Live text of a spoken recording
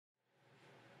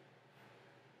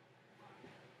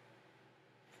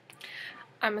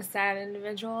I'm a sad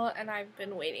individual, and I've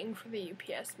been waiting for the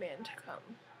UPS man to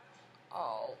come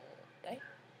all day.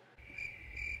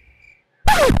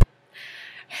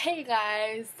 Hey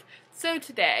guys! So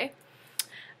today,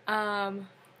 I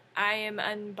am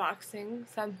unboxing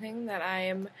something that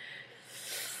I'm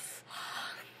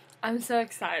so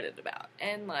excited about,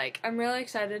 and I'm really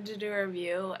excited to do a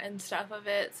review and stuff of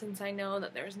it since I know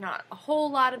that there's not a whole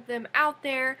lot of them out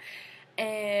there,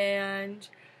 and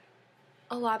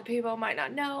a lot of people might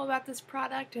not know about this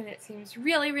product, and it seems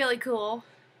really, really cool,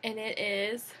 and it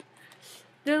is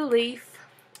the Leaf.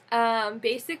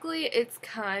 Basically, it's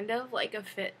kind of like a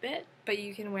Fitbit, but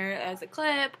you can wear it as a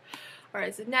clip or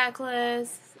as a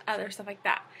necklace, other stuff like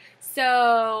that.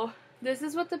 So, this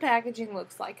is what the packaging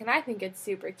looks like, and I think it's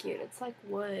super cute. It's like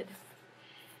wood.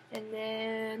 And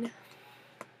then,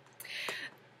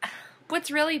 what's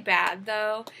really bad,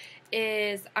 though,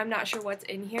 is I'm not sure what's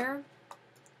in here.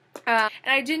 And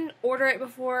I didn't order it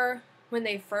before when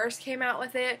they first came out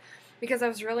with it because I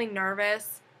was really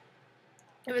nervous.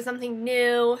 It was something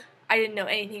new. I didn't know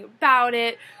anything about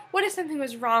it. What if something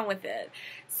was wrong with it?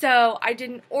 So I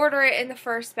didn't order it in the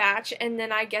first batch, and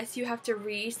then I guess you have to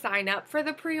re-sign up for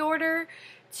the pre-order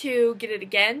to get it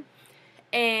again.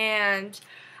 And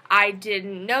I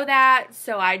didn't know that,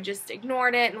 so I just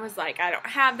ignored it and was like, I don't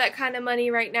have that kind of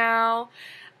money right now.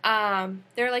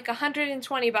 They're like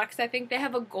 $120. I think they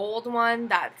have a gold one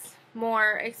that's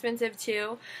more expensive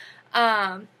too,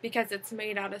 because it's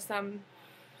made out of some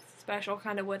special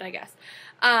kind of wood, I guess.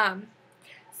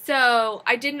 So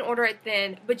I didn't order it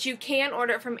then, but you can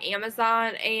order it from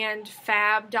Amazon and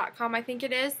fab.com, I think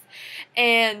it is,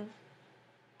 and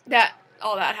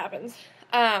all that happens.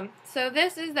 So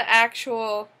this is the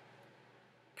actual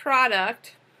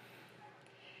product,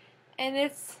 and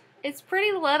it's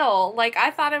pretty little.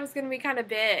 I thought it was going to be kind of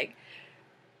big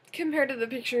compared to the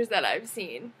pictures that I've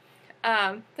seen.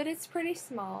 But it's pretty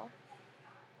small.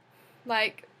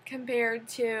 Compared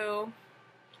to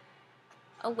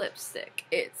a lipstick,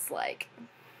 it's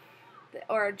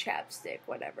or a chapstick,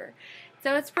 whatever.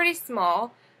 So it's pretty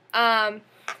small. In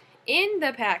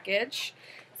the package,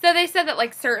 so they said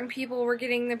that certain people were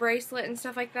getting the bracelet and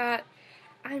stuff like that.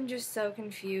 I'm just so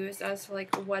confused as to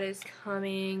what is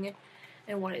coming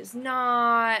and what is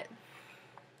not.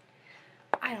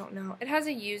 I don't know. It has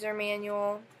a user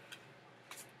manual,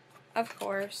 of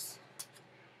course.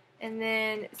 And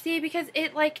then, see, because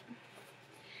it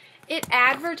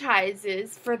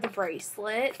advertises for the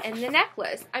bracelet and the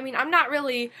necklace. I mean, I'm not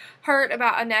really hurt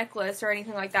about a necklace or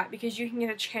anything like that because you can get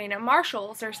a chain at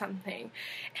Marshall's or something.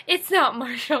 It's not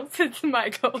Marshall's, it's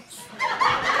Michael's.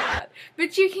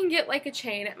 But you can get a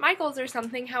chain at Michael's or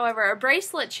something. However, a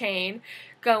bracelet chain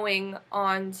going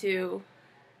onto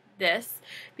this,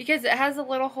 because it has a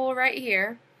little hole right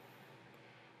here.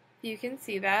 You can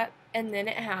see that. And then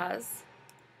it has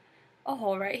a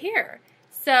hole right here.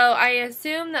 So I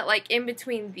assume that in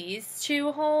between these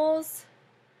two holes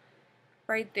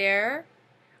right there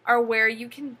are where you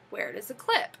can wear it as a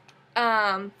clip.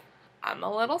 I'm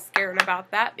a little scared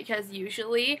about that because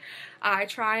usually I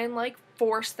try and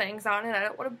force things on it. I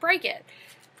don't want to break it.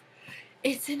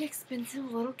 It's an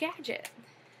expensive little gadget.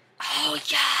 Oh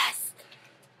yes!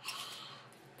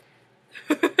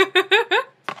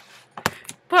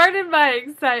 Pardon my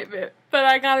excitement, but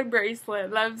I got a bracelet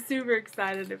and I'm super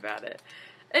excited about it.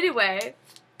 Anyway,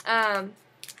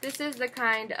 this is the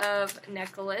kind of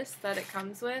necklace that it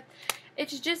comes with.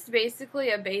 It's just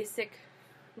basically a basic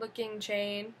looking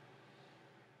chain.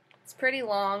 It's pretty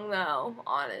long though,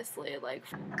 honestly.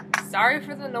 Sorry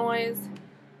for the noise.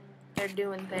 They're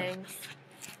doing things.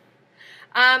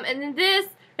 And then this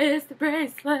is the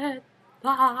bracelet.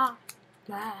 Blah,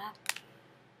 blah.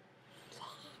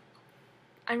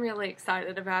 I'm really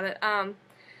excited about it.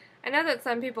 I know that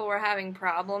some people were having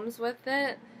problems with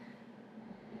it,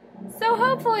 so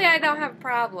hopefully I don't have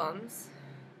problems.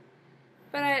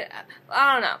 But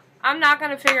I don't know. I'm not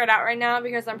going to figure it out right now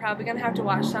because I'm probably going to have to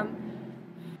watch some.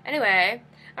 Anyway,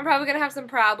 I'm probably going to have some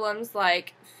problems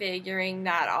figuring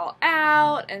that all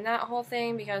out and that whole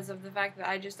thing because of the fact that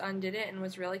I just undid it and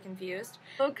was really confused.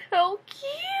 Look how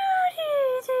cute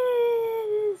it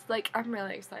is! I'm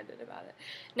really excited about it.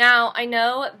 Now, I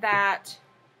know that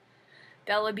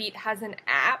Bellabeat has an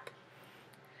app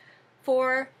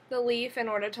for the Leaf in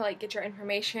order to get your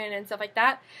information and stuff like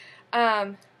that.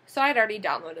 So I'd already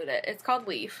downloaded it. It's called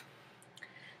Leaf.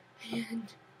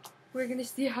 And we're gonna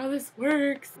see how this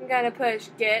works. I'm gonna push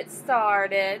get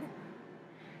started.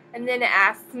 And then it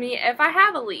asks me if I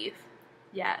have a Leaf.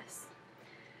 Yes.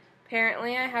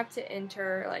 Apparently I have to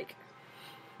enter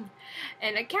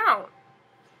an account.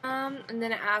 and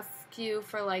then it asks you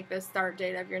for like the start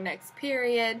date of your next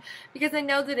period, because I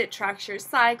know that it tracks your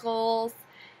cycles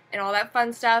and all that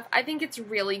fun stuff. I think it's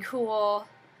really cool.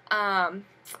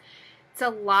 It's a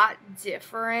lot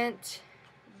different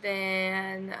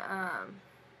than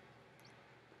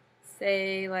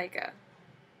say like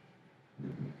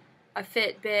a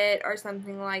Fitbit or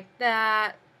something like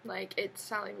that. Like, it's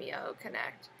telling me, oh,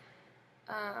 connect.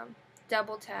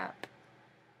 Double tap.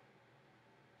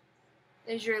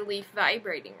 Is your leaf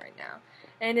vibrating right now?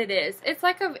 And it is. It's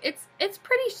like it's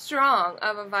pretty strong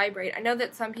of a vibrate. I know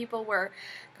that some people were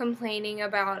complaining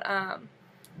about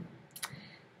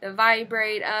the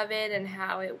vibrate of it and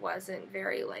how it wasn't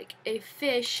very like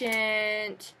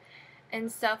efficient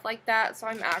and stuff like that. So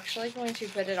I'm actually going to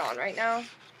put it on right now.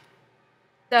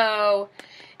 So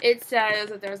it says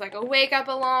that there's like a wake up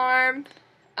alarm.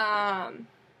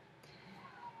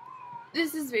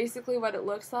 This is basically what it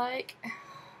looks like.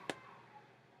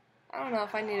 I don't know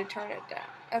if I need to turn it down.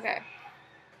 Okay.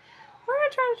 We're going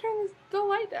to try to turn the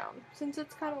light down since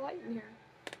it's kind of light in here.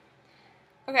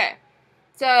 Okay.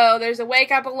 So there's a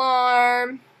wake up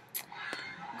alarm,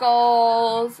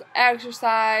 goals,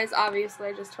 exercise. Obviously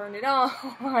I just turned it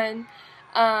on.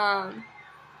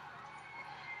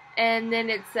 And then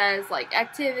it says like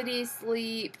activity,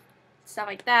 sleep, stuff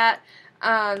like that.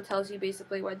 Tells you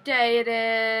basically what day it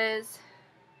is.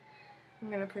 I'm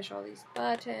going to push all these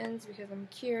buttons because I'm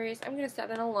curious. I'm going to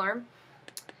set an alarm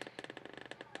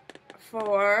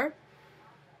for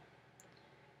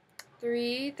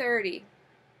 3:30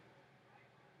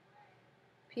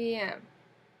 p.m.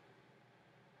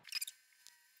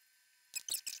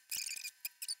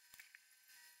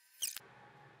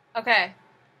 Okay.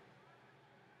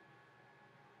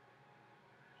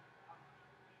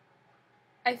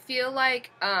 I feel like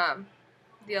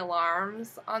the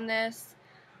alarms on this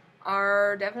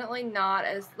are definitely not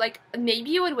as, like,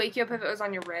 maybe it would wake you up if it was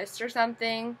on your wrist or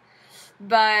something,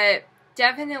 but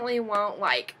definitely won't,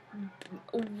 like,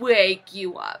 wake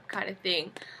you up kind of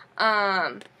thing.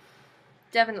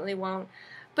 Definitely won't.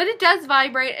 But it does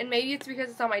vibrate, and maybe it's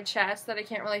because it's on my chest that I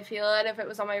can't really feel it. If it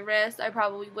was on my wrist, I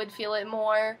probably would feel it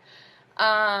more.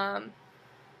 Yeah.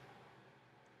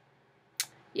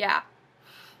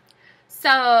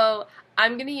 So,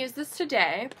 I'm going to use this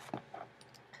today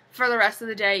for the rest of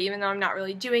the day, even though I'm not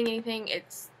really doing anything.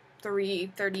 It's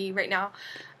 3:30 right now.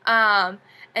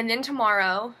 And then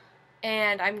tomorrow,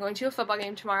 and I'm going to a football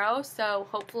game tomorrow, so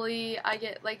hopefully I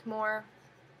get, like, more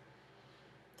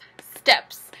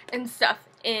steps and stuff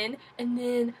in, and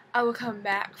then I will come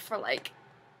back for, like,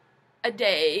 a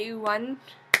day one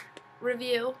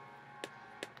review,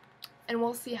 and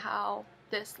we'll see how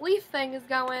this leaf thing is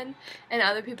going, and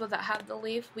other people that have the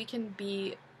leaf, we can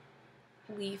be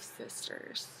leaf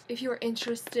sisters. If you are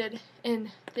interested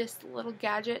in this little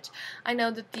gadget, I know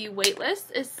that the wait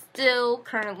list is still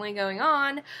currently going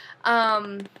on.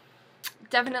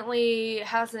 Definitely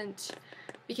hasn't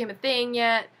became a thing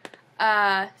yet.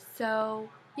 So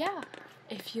yeah,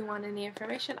 if you want any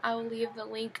information, I will leave the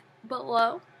link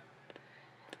below,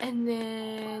 and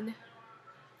then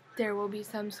there will be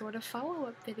some sort of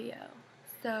follow-up video.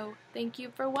 So thank you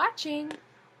for watching.